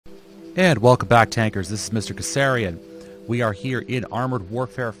And welcome back, tankers. This is Mr. Kasarian. We are here in Armored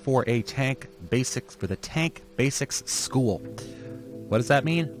Warfare for a Tank Basics for the Tank Basics School. What does that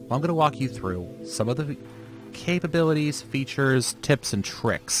mean? Well, I'm going to walk you through some of the capabilities, features, tips, and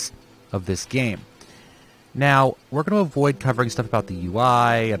tricks of this game. Now, we're going to avoid covering stuff about the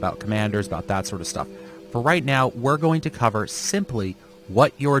UI, about commanders, about that sort of stuff. For right now, we're going to cover simply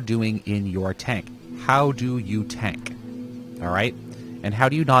what you're doing in your tank. How do you tank? Alright? And how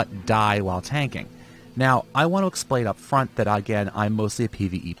do you not die while tanking? Now, I want to explain up front that, again, I'm mostly a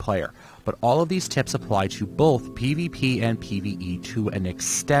PvE player, but all of these tips apply to both PvP and PvE to an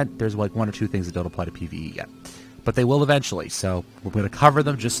extent. There's like one or two things that don't apply to PvE yet, but they will eventually, so we're going to cover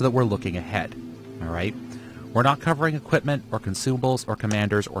them just so that we're looking ahead, alright? We're not covering equipment or consumables or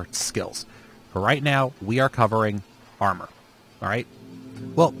commanders or skills. For right now, we are covering armor, alright?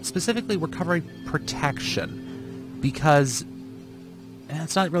 Well, specifically, we're covering protection, because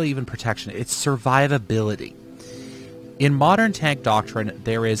it's not really even protection, it's survivability. In modern tank doctrine,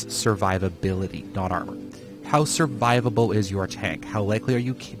 there is survivability, not armor. How survivable is your tank? How likely are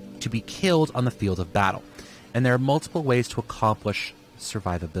you to be killed on the field of battle? And there are multiple ways to accomplish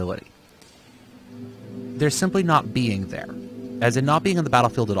survivability. There's simply not being there, as in not being on the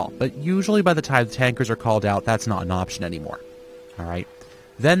battlefield at all. But usually by the time the tankers are called out, that's not an option anymore. Alright?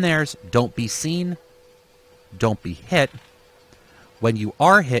 Then there's don't be seen, don't be hit. When you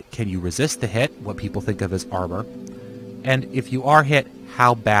are hit, can you resist the hit, what people think of as armor? And if you are hit,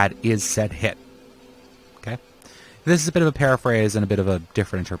 how bad is said hit? Okay? This is a bit of a paraphrase and a bit of a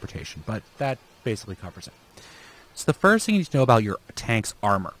different interpretation, but that basically covers it. So the first thing you need to know about your tank's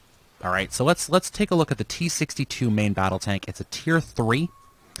armor. Alright, so let's take a look at the T-62 main battle tank. It's a Tier 3,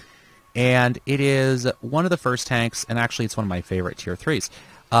 and it is one of the first tanks, and actually it's one of my favorite Tier 3s.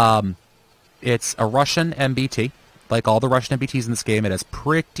 It's a Russian MBT. Like all the Russian MBTs in this game, it has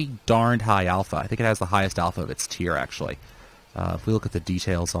pretty darned high alpha. I think it has the highest alpha of its tier, actually. If we look at the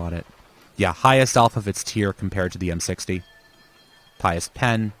details on it. Yeah, highest alpha of its tier compared to the M60. Highest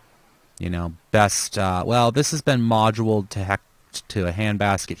pen. You know, best... well, this has been moduled to a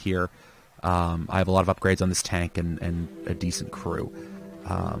handbasket here. I have a lot of upgrades on this tank and a decent crew.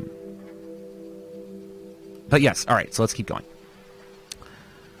 But yes, alright, so let's keep going.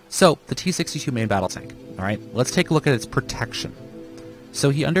 So, the T-62 main battle tank. Alright, let's take a look at its protection.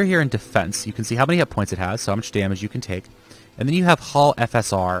 So under here in defense, you can see how many hit points it has, so how much damage you can take. And then you have hull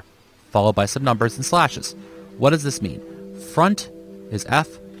FSR, followed by some numbers and slashes. What does this mean? Front is F,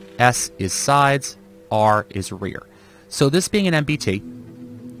 S is sides, R is rear. So this being an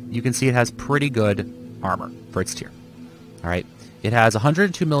MBT, you can see it has pretty good armor for its tier. Alright, it has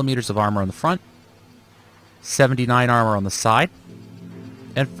 102 millimeters of armor on the front, 79 armor on the side,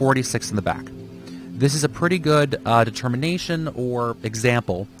 and 46 in the back. This is a pretty good determination, or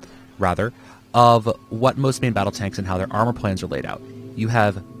example, rather, of what most main battle tanks and how their armor plans are laid out. You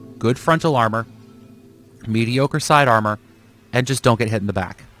have good frontal armor, mediocre side armor, and just don't get hit in the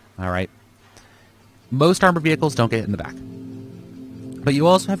back. Alright? Most armor vehicles don't get hit in the back. But you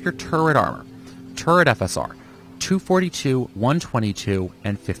also have your turret armor. Turret FSR. 242, 122,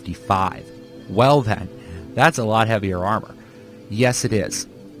 and 55. Well then, that's a lot heavier armor. Yes, it is.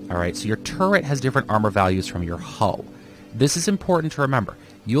 Alright, so your turret has different armor values from your hull. This is important to remember.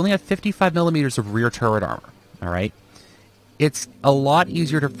 You only have 55 millimeters of rear turret armor. Alright? It's a lot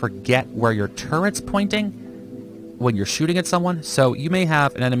easier to forget where your turret's pointing when you're shooting at someone. So you may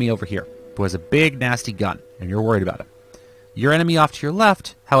have an enemy over here who has a big, nasty gun, and you're worried about it. Your enemy off to your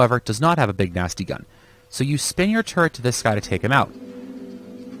left, however, does not have a big, nasty gun. So you spin your turret to this guy to take him out.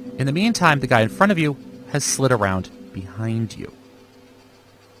 In the meantime, the guy in front of you has slid around behind you.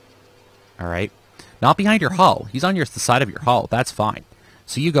 Alright? Not behind your hull. He's on the side of your hull. That's fine.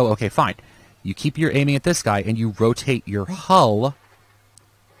 So you go, okay, fine. You keep your aiming at this guy, and you rotate your hull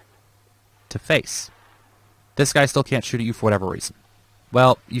to face. This guy still can't shoot at you for whatever reason.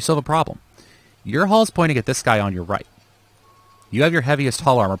 Well, you still have a problem. Your hull's pointing at this guy on your right. You have your heaviest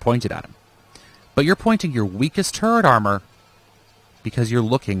hull armor pointed at him. But you're pointing your weakest turret armor because you're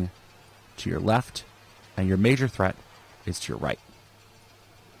looking to your left, and your major threat is to your right.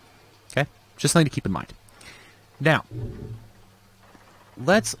 Okay? Just something to keep in mind. Now,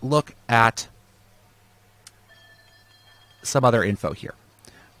 let's look at some other info here.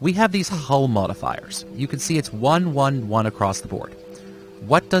 We have these hull modifiers. You can see it's 1, 1, 1 across the board.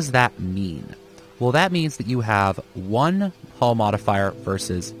 What does that mean? Well, that means that you have one hull modifier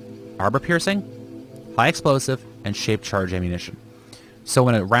versus armor piercing, high explosive, and shaped charge ammunition. So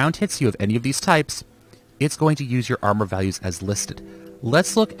when a round hits you of any of these types, it's going to use your armor values as listed.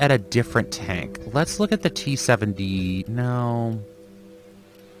 Let's look at a different tank. Let's look at the T-70... No.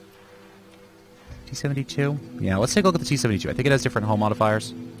 T72? Yeah, let's take a look at the T72. I think it has different hull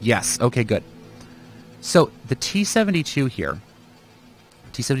modifiers. Yes, okay, good. So the T72 here,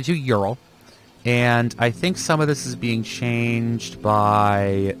 T72 Ural, and I think some of this is being changed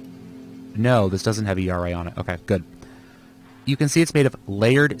by... No, this doesn't have ERA on it. Okay, good. You can see it's made of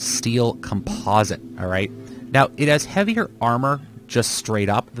layered steel composite, all right? Now, it has heavier armor just straight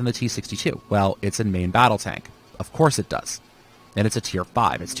up than the T62. Well, it's a main battle tank. Of course it does. And it's a tier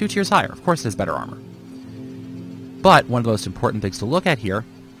 5. It's 2 tiers higher. Of course it has better armor. But one of the most important things to look at here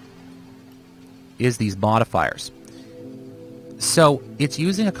is these modifiers. So it's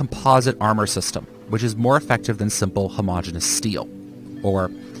using a composite armor system, which is more effective than simple homogeneous steel.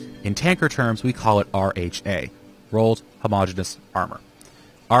 Or, in tanker terms, we call it RHA, Rolled Homogeneous Armor.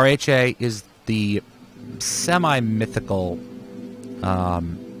 RHA is the semi-mythical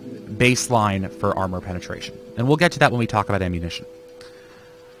baseline for armor penetration. And we'll get to that when we talk about ammunition.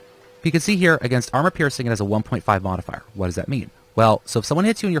 You can see here, against armor piercing, it has a 1.5 modifier. What does that mean? Well, so if someone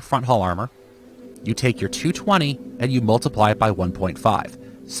hits you in your front hull armor, you take your 220 and you multiply it by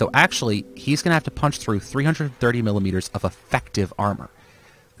 1.5. So actually, he's going to have to punch through 330 millimeters of effective armor.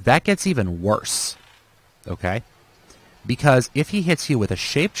 That gets even worse, okay? Because if he hits you with a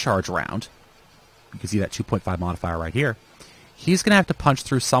shape charge round, you can see that 2.5 modifier right here, he's going to have to punch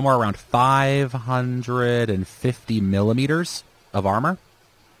through somewhere around 550 millimeters of armor.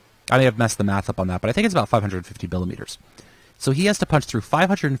 I may have messed the math up on that, but I think it's about 550 millimeters. So he has to punch through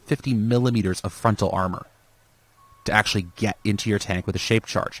 550 millimeters of frontal armor to actually get into your tank with a shape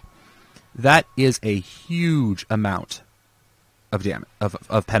charge. That is a huge amount of damage,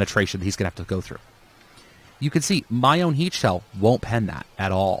 of penetration that he's going to have to go through. You can see my own heat shell won't pen that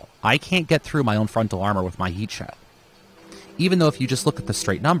at all. I can't get through my own frontal armor with my heat shell. Even though if you just look at the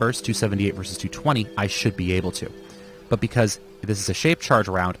straight numbers, 278 versus 220, I should be able to. But because this is a shape charge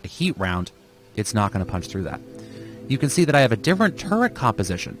round, a heat round, it's not going to punch through that. You can see that I have a different turret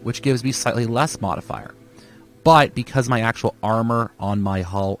composition, which gives me slightly less modifier. But because my actual armor on my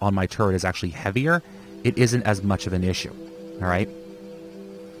hull, on my turret is actually heavier, it isn't as much of an issue. All right?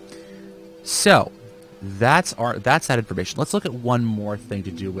 So, that's that information. Let's look at one more thing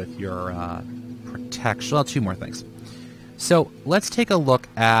to do with your protection. Well, two more things. So, let's take a look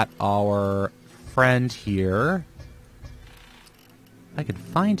at our friend here. I could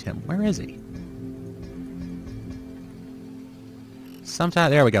find him. Where is he?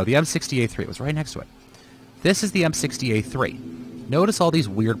 There we go. The M60A3. It was right next to it. This is the M60A3. Notice all these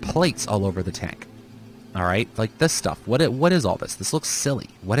weird plates all over the tank. All right? Like this stuff. What is all this? This looks silly.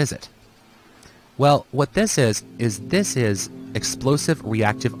 What is it? Well, what this is Explosive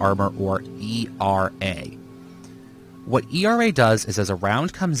Reactive Armor, or ERA. What ERA does is as a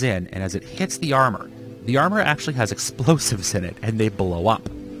round comes in and as it hits the armor actually has explosives in it and they blow up.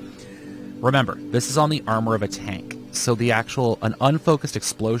 Remember, this is on the armor of a tank. So an unfocused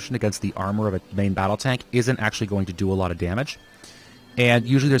explosion against the armor of a main battle tank isn't actually going to do a lot of damage. And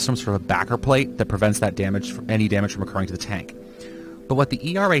usually there's some sort of a backer plate that prevents that damage, any damage from occurring to the tank. But what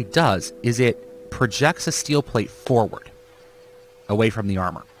the ERA does is it projects a steel plate forward, away from the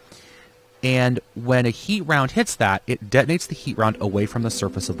armor. And when a heat round hits that, it detonates the heat round away from the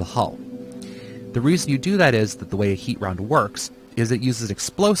surface of the hull. The reason you do that is that the way a heat round works is it uses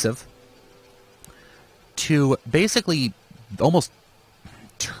explosive to basically almost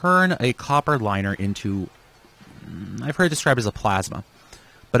turn a copper liner into, I've heard it described as a plasma,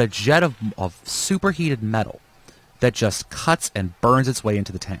 but a jet of superheated metal that just cuts and burns its way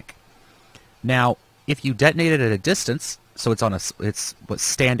into the tank. Now, if you detonate it at a distance, so it's what's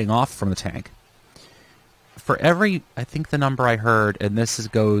standing off from the tank, for every, I think the number I heard, and I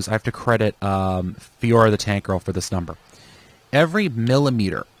have to credit Fiora the Tank Girl for this number, every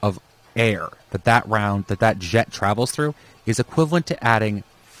millimeter of air that jet travels through is equivalent to adding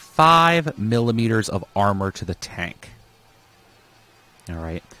 5 millimeters of armor to the tank. All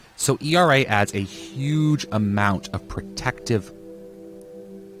right. So ERA adds a huge amount of protective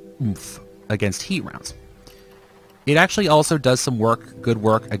oomph against heat rounds. It actually also does some good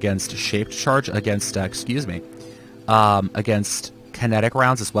work against shaped charge, against kinetic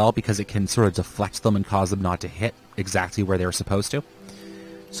rounds as well, because it can sort of deflect them and cause them not to hit exactly where they're supposed to.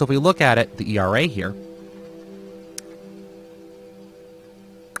 So if we look at it, the ERA here,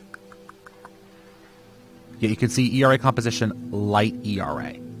 you can see ERA composition, light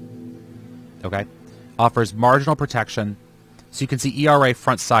ERA. Okay? Offers marginal protection. So you can see ERA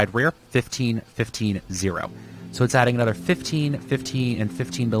front, side, rear, 15, 15, 0. So it's adding another 15, 15, and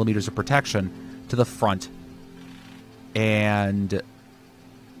 15 millimeters of protection to the front and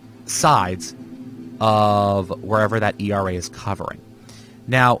sides of wherever that ERA is covering.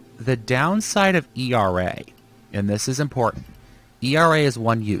 Now, the downside of ERA, and this is important, ERA is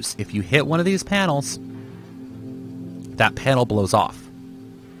one use. If you hit one of these panels, that panel blows off.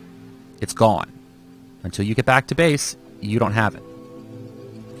 It's gone. Until you get back to base, you don't have it.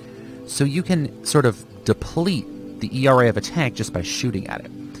 So you can sort of deplete the ERA of a tank just by shooting at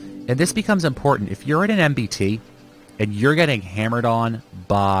it. And this becomes important if you're in an MBT and you're getting hammered on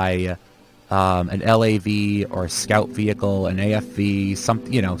by an LAV or a scout vehicle, an AFV,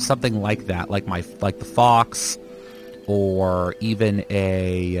 something like that, like the Fox, or even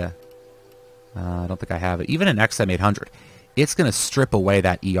a I don't think I have it, even an XM800. It's going to strip away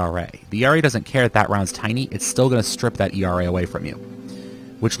that ERA. The ERA doesn't care that round's tiny. It's still going to strip that ERA away from you,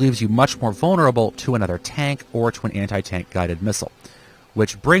 which leaves you much more vulnerable to another tank or to an anti-tank guided missile.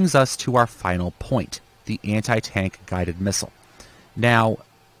 Which brings us to our final point, the anti-tank guided missile. Now,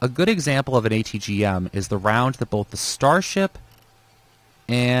 a good example of an ATGM is the round that both the Starship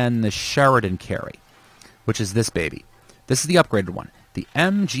and the Sheridan carry, which is this baby. This is the upgraded one, the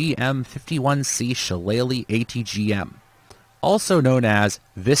MGM-51C Shillelagh ATGM, also known as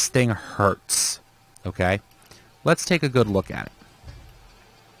This Thing Hurts. Okay, let's take a good look at it.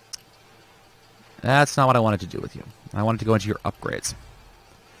 That's not what I wanted to do with you. I wanted to go into your upgrades.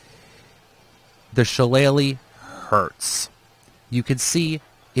 The Shillelagh hurts. You can see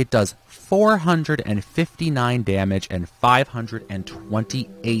it does 459 damage and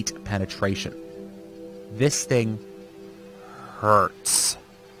 528 penetration. This thing hurts.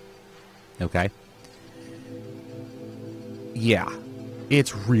 Okay? Yeah,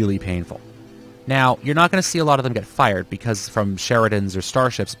 it's really painful. Now, you're not going to see a lot of them get fired because from Sheridans or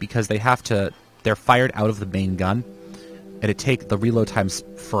Starships because they're fired out of the main gun, and the reload time's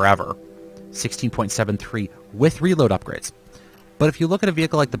forever. 16.73 with reload upgrades. But if you look at a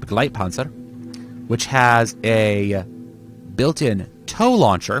vehicle like the Begleitpanzer, which has a built-in tow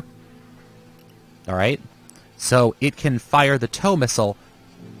launcher, alright, so it can fire the tow missile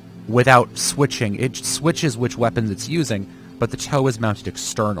without switching. It switches which weapons it's using, but the tow is mounted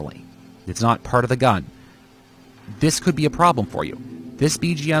externally. It's not part of the gun. This could be a problem for you. This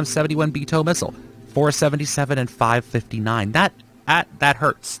BGM-71B tow missile, 477 and 559. That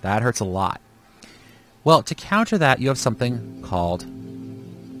hurts. That hurts a lot. Well, to counter that, you have something called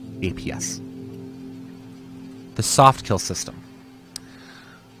APS. The soft kill system.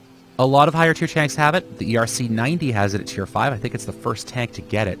 A lot of higher tier tanks have it. The ERC-90 has it at tier 5. I think it's the first tank to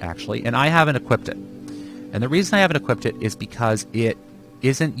get it, actually. And I haven't equipped it. And the reason I haven't equipped it is because it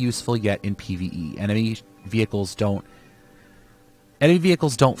isn't useful yet in PvE. Enemy vehicles don't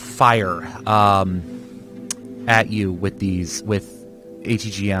fire at you with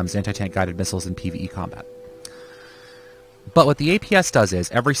ATGMs, anti-tank guided missiles, in PvE combat. But what the APS does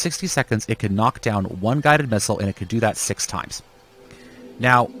is, every 60 seconds, it can knock down one guided missile, and it can do that 6 times.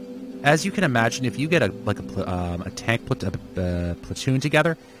 Now, as you can imagine, if you get a tank platoon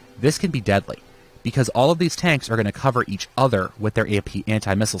together, this can be deadly, because all of these tanks are going to cover each other with their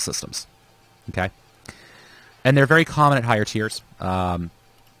anti-missile systems. Okay? And they're very common at higher tiers.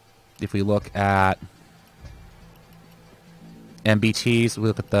 If we look at MBTs, we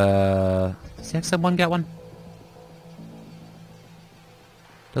look at does the XM1 get one?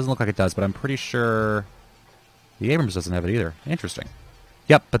 Doesn't look like it does, but I'm pretty sure the Abrams doesn't have it either. Interesting.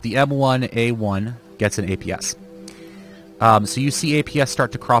 Yep, but the M1A1 gets an APS. So you see APS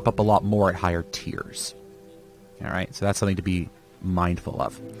start to crop up a lot more at higher tiers. Alright, so that's something to be mindful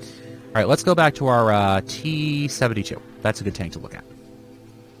of. Alright, let's go back to our T-72. That's a good tank to look at.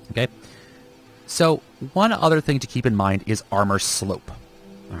 Okay? So, one other thing to keep in mind is armor slope.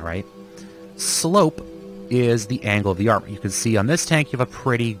 Alright? Slope is the angle of the armor. You can see on this tank you have a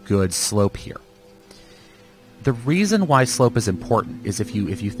pretty good slope here. The reason why slope is important is if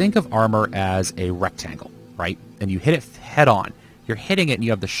you think of armor as a rectangle, right? And you hit it head on, you're hitting it and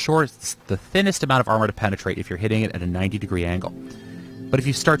you have the thinnest amount of armor to penetrate if you're hitting it at a 90-degree angle. But if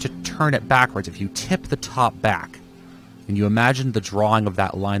you start to turn it backwards, if you tip the top back, and you imagine the drawing of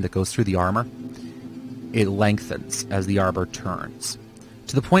that line that goes through the armor, it lengthens as the armor turns.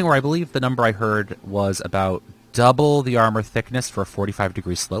 To the point where I believe the number I heard was about double the armor thickness for a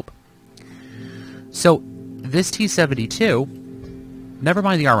 45-degree slope. So this T-72, never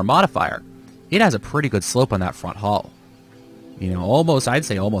mind the armor modifier, it has a pretty good slope on that front hull. You know, I'd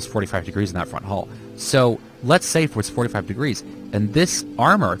say almost 45 degrees in that front hull. So let's say it's 45 degrees, and this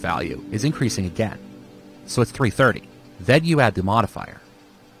armor value is increasing again. So it's 330. Then you add the modifier.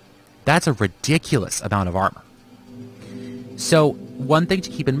 That's a ridiculous amount of armor. So one thing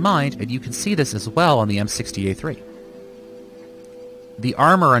to keep in mind, and you can see this as well on the M60A3, the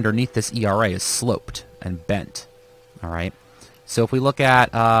armor underneath this ERA is sloped and bent. All right? So if we look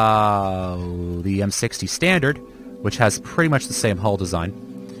at the M60 Standard, which has pretty much the same hull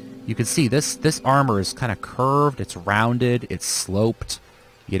design, you can see this armor is kind of curved, it's rounded, it's sloped.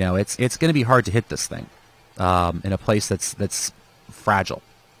 You know, it's going to be hard to hit this thing in a place that's fragile,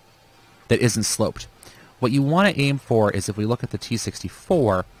 that isn't sloped. What you want to aim for is, if we look at the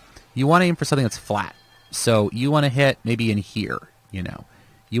T64, you want to aim for something that's flat. So you want to hit maybe in here, you know.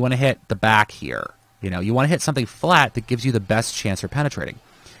 You want to hit the back here, you know. You want to hit something flat that gives you the best chance for penetrating.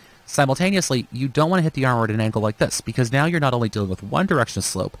 Simultaneously, you don't want to hit the armor at an angle like this, because now you're not only dealing with one direction of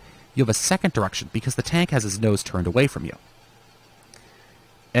slope, you have a second direction, because the tank has its nose turned away from you.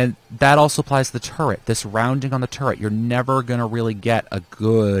 And that also applies to the turret. This rounding on the turret, you're never going to really get a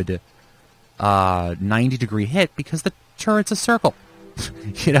good 90-degree hit, because the turret's a circle.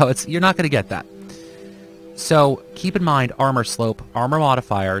 You know, you're not going to get that. So keep in mind armor slope, armor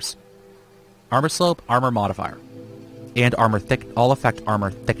modifiers, armor slope, armor modifier, and armor thick all affect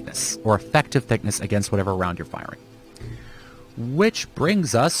armor thickness, or effective thickness against whatever round you're firing. Which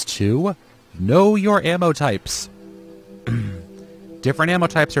brings us to know your ammo types. Different ammo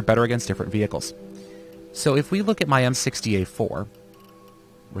types are better against different vehicles. So if we look at my M60A4,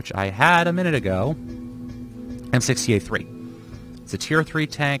 which I had a minute ago, M60A3. It's a Tier 3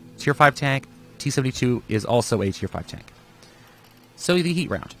 tank, Tier 5 tank. T-72 is also a Tier 5 tank. So the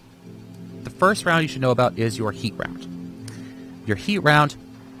heat round. The first round you should know about is your heat round. Your heat round,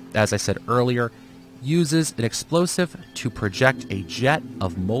 as I said earlier, uses an explosive to project a jet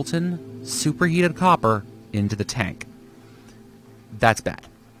of molten, superheated copper into the tank. That's bad.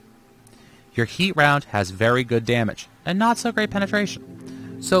 Your heat round has very good damage, and not so great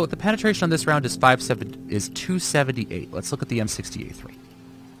penetration. So the penetration on this round is 278. Let's look at the M60A3.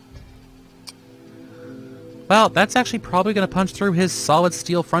 Well, that's actually probably going to punch through his solid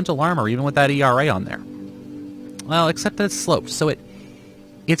steel frontal armor, even with that ERA on there. Well, except that it's sloped, so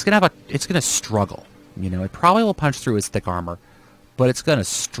it's going to struggle. You know, it probably will punch through his thick armor, but it's going to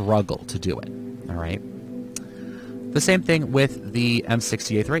struggle to do it. All right. The same thing with the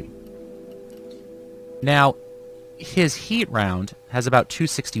M60A3. Now, his heat round has about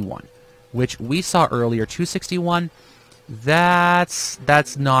 261, which we saw earlier. 261. That's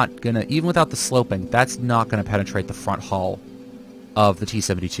not gonna, even without the sloping, that's not gonna penetrate the front hull of the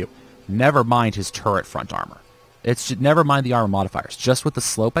T-72. Never mind his turret front armor. Never mind the armor modifiers. Just with the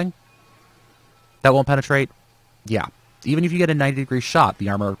sloping, that won't penetrate. Yeah, even if you get a 90-degree shot,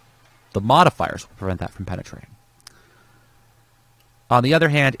 the modifiers will prevent that from penetrating. On the other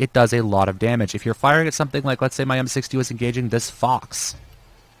hand, it does a lot of damage. If you're firing at something like, let's say my M60 was engaging this Fox.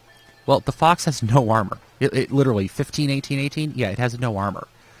 Well, the Fox has no armor. It literally, 15, 18, 18, yeah, it has no armor.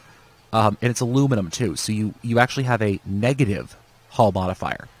 And it's aluminum, too, so you actually have a negative hull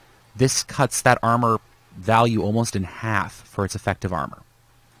modifier. This cuts that armor value almost in half for its effective armor.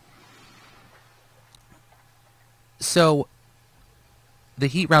 So, the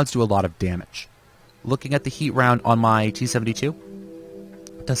heat rounds do a lot of damage. Looking at the heat round on my T-72,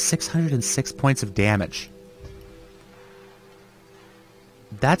 it does 606 points of damage.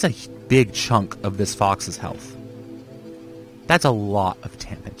 That's a big chunk of this Fox's health. That's a lot of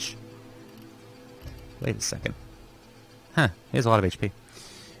damage. Wait a second. Huh, he has a lot of HP.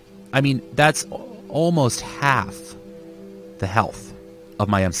 I mean, that's almost half the health of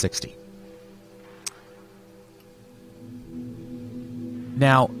my M60.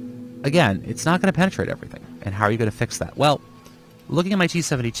 Now, again, it's not going to penetrate everything. And how are you going to fix that? Well, looking at my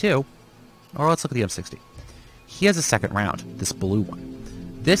T-72, or let's look at the M60. He has a second round, this blue one.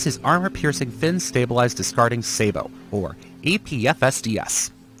 This is Armor-Piercing Fin-Stabilized Discarding Sabo, or APFSDS,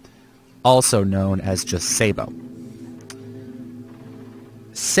 also known as just Sabo.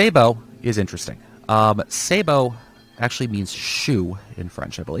 Sabo is interesting. Sabo actually means shoe in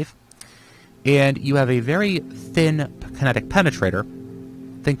French, I believe. And you have a very thin kinetic penetrator,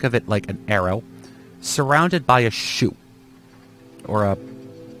 think of it like an arrow, surrounded by a shoe, or a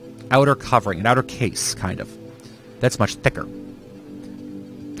outer covering, an outer case, kind of. That's much thicker.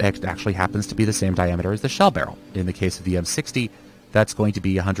 It actually happens to be the same diameter as the shell barrel. In the case of the M60, that's going to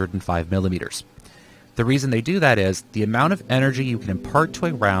be 105 millimeters. The reason they do that is the amount of energy you can impart to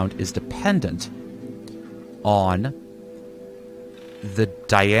a round is dependent on the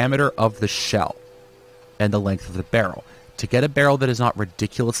diameter of the shell and the length of the barrel. To get a barrel that is not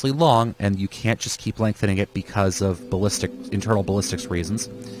ridiculously long, and you can't just keep lengthening it because of internal ballistics reasons,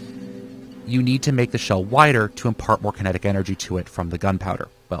 you need to make the shell wider to impart more kinetic energy to it from the gunpowder.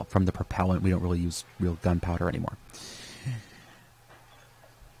 Well, from the propellant. We don't really use real gunpowder anymore.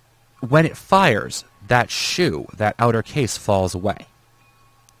 When it fires, that shoe, that outer case, falls away,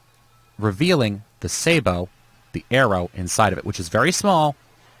 revealing the Sabo the arrow inside of it, which is very small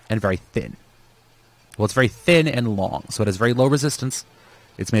and very thin. Well, it's very thin and long, so it has very low resistance.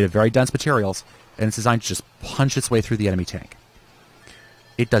 It's made of very dense materials, and it's designed to just punch its way through the enemy tank.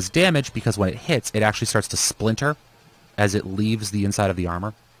 It does damage because when it hits, it actually starts to splinter as it leaves the inside of the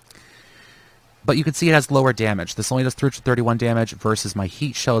armor. But you can see it has lower damage. This only does 331 damage versus my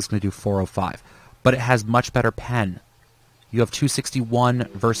heat shell is going to do 405. But it has much better pen. You have 261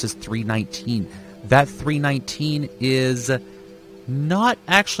 versus 319. That 319 is not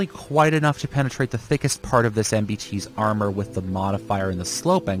actually quite enough to penetrate the thickest part of this MBT's armor with the modifier and the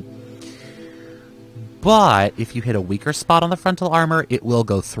sloping. But if you hit a weaker spot on the frontal armor, it will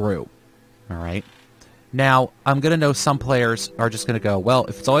go through. Alright? Now, I'm going to know some players are just going to go, well,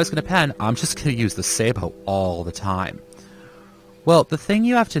 if it's always going to pen, I'm just going to use the Sabo all the time. Well, the thing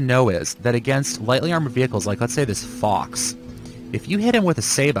you have to know is that against lightly armored vehicles, like let's say this Fox, if you hit him with a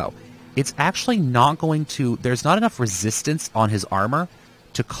Sabo, it's actually not going to... There's not enough resistance on his armor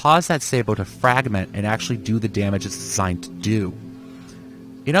to cause that Sabo to fragment and actually do the damage it's designed to do.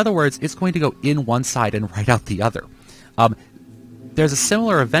 In other words, it's going to go in one side and right out the other. There's a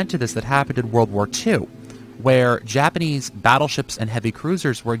similar event to this that happened in World War II, where Japanese battleships and heavy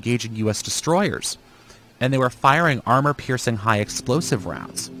cruisers were engaging U.S. destroyers, and they were firing armor-piercing high-explosive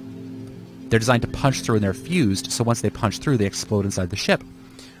rounds. They're designed to punch through and they're fused, so once they punch through, they explode inside the ship.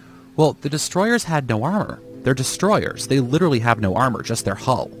 Well, the destroyers had no armor. They're destroyers. They literally have no armor, just their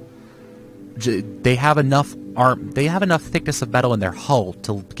hull. They have enough thickness of metal in their hull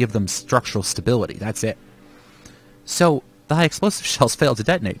to give them structural stability. That's it. So the high-explosive shells failed to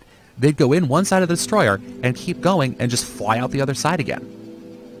detonate. They'd go in one side of the destroyer and keep going and just fly out the other side again.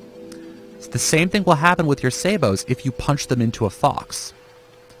 The same thing will happen with your Sabos if you punch them into a Fox.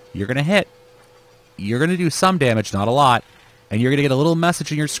 You're going to hit. You're going to do some damage, not a lot, and you're going to get a little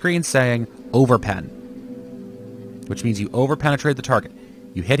message in your screen saying, overpen. Which means you overpenetrated the target.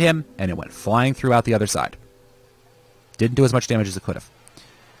 You hit him, and it went flying through out the other side. Didn't do as much damage as it could have.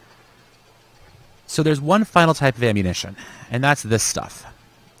 So there's one final type of ammunition, and that's this stuff.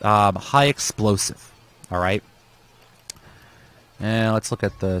 High explosive. Alright? And let's look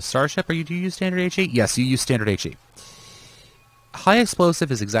at the Starship. Do you use standard HE? Yes, you use standard HE. High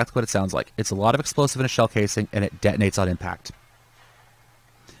explosive is exactly what it sounds like. It's a lot of explosive in a shell casing, and it detonates on impact.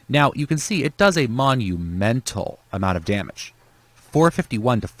 Now, you can see it does a monumental amount of damage.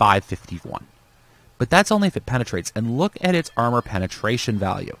 451 to 551. But that's only if it penetrates. And look at its armor penetration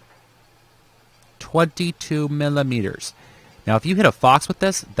value. 22 millimeters. Now, if you hit a Fox with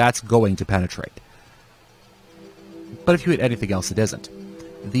this, that's going to penetrate. But if you hit anything else, it isn't.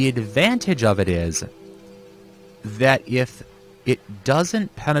 The advantage of it is that if it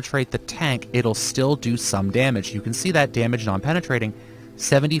doesn't penetrate the tank, it'll still do some damage. You can see that damage non-penetrating,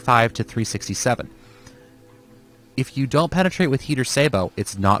 75 to 367. If you don't penetrate with Heat or Sabo,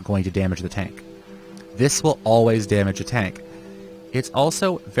 it's not going to damage the tank. This will always damage a tank. It's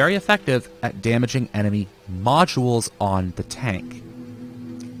also very effective at damaging enemy modules on the tank.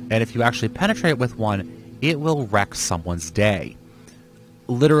 And if you actually penetrate with one, it will wreck someone's day.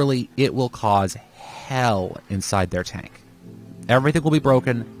 Literally, it will cause hell inside their tank. Everything will be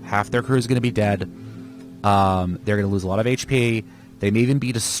broken. Half their crew is going to be dead. They're going to lose a lot of HP. They may even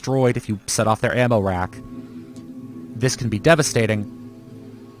be destroyed if you set off their ammo rack. This can be devastating,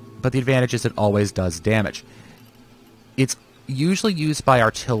 but the advantage is it always does damage. It's usually used by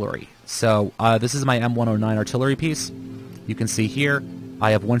artillery. So this is my M109 artillery piece. You can see here,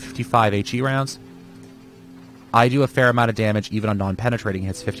 I have 155 HE rounds. I do a fair amount of damage even on non-penetrating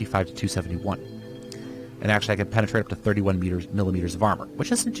hits, 55 to 271. And actually I can penetrate up to 31 millimeters of armor,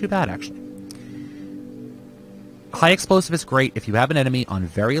 which isn't too bad actually. High explosive is great if you have an enemy on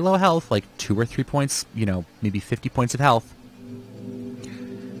very low health, like 2 or 3 points, maybe 50 points of health,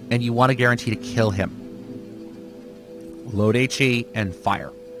 and you want to guarantee to kill him. Load HE and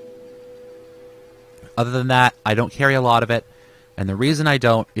fire. Other than that, I don't carry a lot of it, and the reason I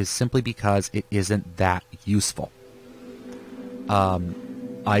don't is simply because it isn't that useful.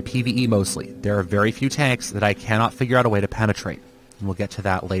 I PvE mostly. There are very few tanks that I cannot figure out a way to penetrate, and we'll get to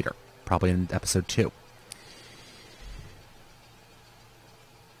that later, probably in episode 2.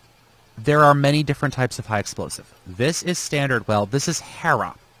 There are many different types of high explosive. This is standard, this is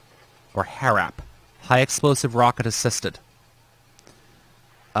HARAP, or HARAP, High Explosive Rocket Assisted.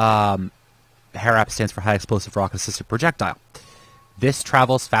 HARAP stands for High Explosive Rocket Assisted Projectile. This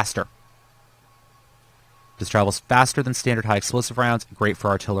travels faster. This travels faster than standard high explosive rounds, great for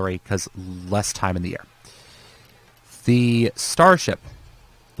artillery because less time in the air. The Starship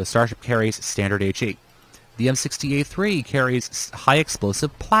carries standard HE. The M60A3 carries high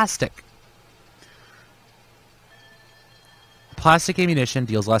explosive plastic. Plastic ammunition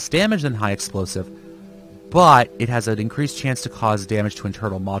deals less damage than high explosive, but it has an increased chance to cause damage to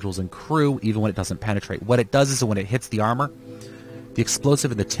internal modules and crew, even when it doesn't penetrate. What it does is when it hits the armor, the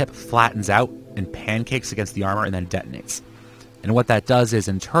explosive in the tip flattens out and pancakes against the armor and then detonates. And what that does is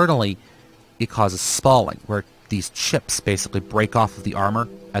internally, it causes spalling, where these chips basically break off of the armor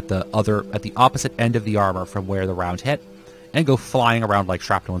at the opposite end of the armor from where the round hit, and go flying around like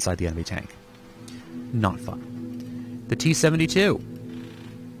shrapnel inside the enemy tank. Not fun. The T-72.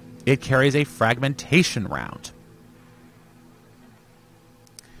 It carries a fragmentation round.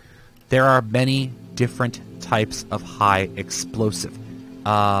 There are many different types of high explosive.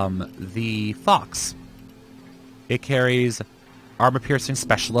 The Fox. It carries armor-piercing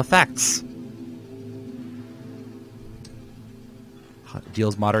special effects.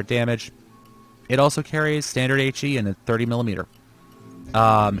 Deals moderate damage. It also carries standard HE and a 30mm.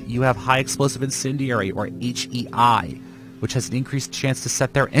 You have high explosive incendiary, or HEI, which has an increased chance to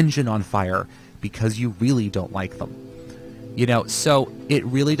set their engine on fire because you really don't like them. You know, so it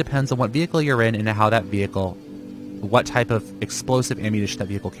really depends on what vehicle you're in and how that vehicle, what type of explosive ammunition that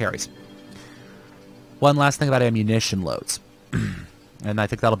vehicle carries. One last thing about ammunition loads, and I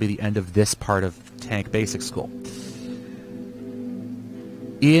think that'll be the end of this part of Tank Basic School.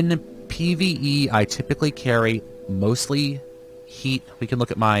 In PvE, I typically carry mostly heat. We can look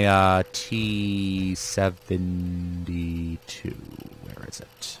at my T-72. Where is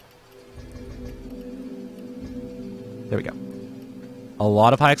it? There we go. A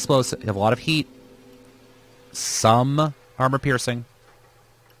lot of high explosive, a lot of heat, some armor piercing,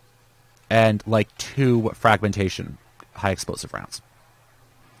 and like 2 fragmentation high explosive rounds.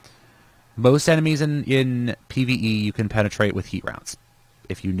 Most enemies in PvE you can penetrate with heat rounds,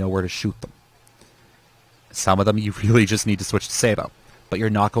 if you know where to shoot them. Some of them you really just need to switch to Sabo, but you're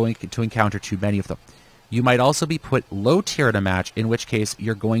not going to encounter too many of them. You might also be put low tier in a match, in which case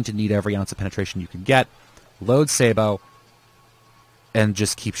you're going to need every ounce of penetration you can get. Load Sabo, and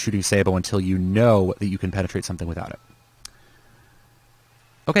just keep shooting Sabo until you know that you can penetrate something without it.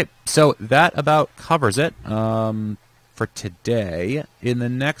 Okay, so that about covers it for today. In the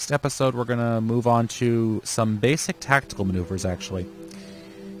next episode, we're going to move on to some basic tactical maneuvers, actually.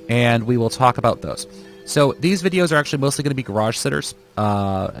 And we will talk about those. So these videos are actually mostly going to be garage sitters,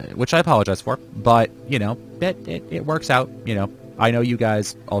 which I apologize for. But, you know, it works out. You know, I know you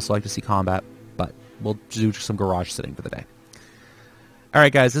guys also like to see combat, but we'll do some garage sitting for the day. All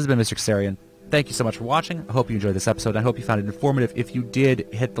right, guys, this has been Mr. Kassarian. Thank you so much for watching. I hope you enjoyed this episode. I hope you found it informative. If you did,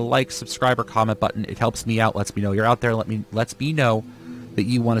 hit the like, subscribe, or comment button. It helps me out. Lets me know you're out there. Lets me know that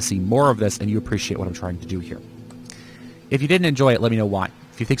you want to see more of this and you appreciate what I'm trying to do here. If you didn't enjoy it, let me know why.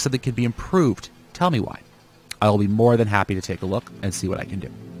 If you think something could be improved, tell me why. I will be more than happy to take a look and see what I can do.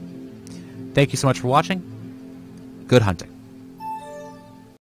 Thank you so much for watching. Good hunting.